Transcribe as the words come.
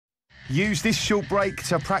Use this short break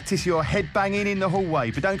to practice your head banging in the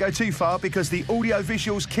hallway, but don't go too far because the audio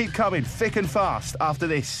visuals keep coming thick and fast after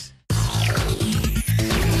this.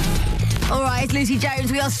 All right, it's Lucy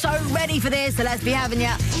Jones. We are so ready for this, so let's be having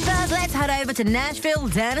ya. First, let's head over to Nashville,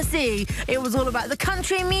 Tennessee. It was all about the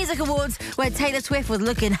Country Music Awards, where Taylor Swift was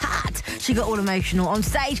looking hot. She got all emotional on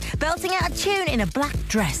stage, belting out a tune in a black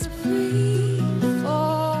dress.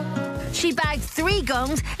 She bagged 3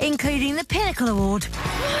 gongs, including the Pinnacle Award.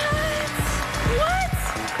 What?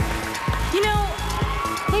 You know,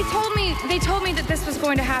 they told me that this was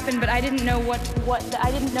going to happen, but I didn't know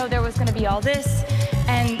I didn't know there was going to be all this.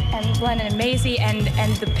 And Glenn and Maisie and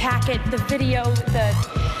the packet, the video,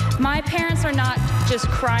 my parents are not just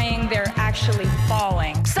crying, they're actually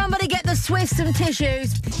bawling. Somebody get the Swifts some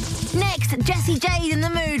tissues. Next, Jessie J's in the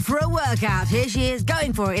mood for a workout. Here she is,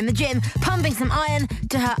 going for it in the gym, pumping some iron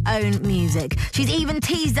to her own music. She's even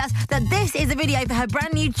teased us that this is a video for her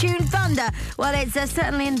brand new tune, Thunder. Well, it's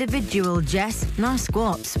certainly individual, Jess. Nice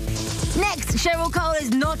squats. Next, Cheryl Cole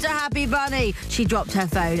is not a happy bunny. She dropped her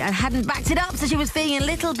phone and hadn't backed it up, so she was feeling a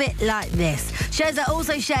little bit like this. Sheza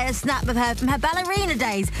also shared a snap of her from her ballerina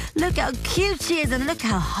days. Look how cute she is and look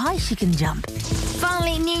how high she can jump.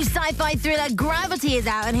 Finally, new sci-fi thriller Gravity is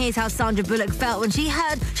out, and here's how Sandra Bullock felt when she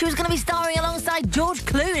heard she was going to be starring alongside George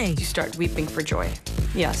Clooney. You start weeping for joy.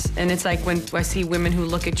 Yes, and it's like when I see women who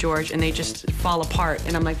look at George and they just fall apart,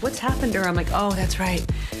 and I'm like, what's happened to her? I'm like, oh, that's right.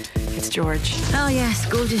 It's George. Oh yes,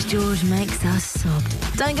 gorgeous George makes us sob.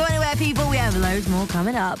 Don't go anywhere, people. We have loads more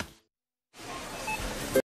coming up.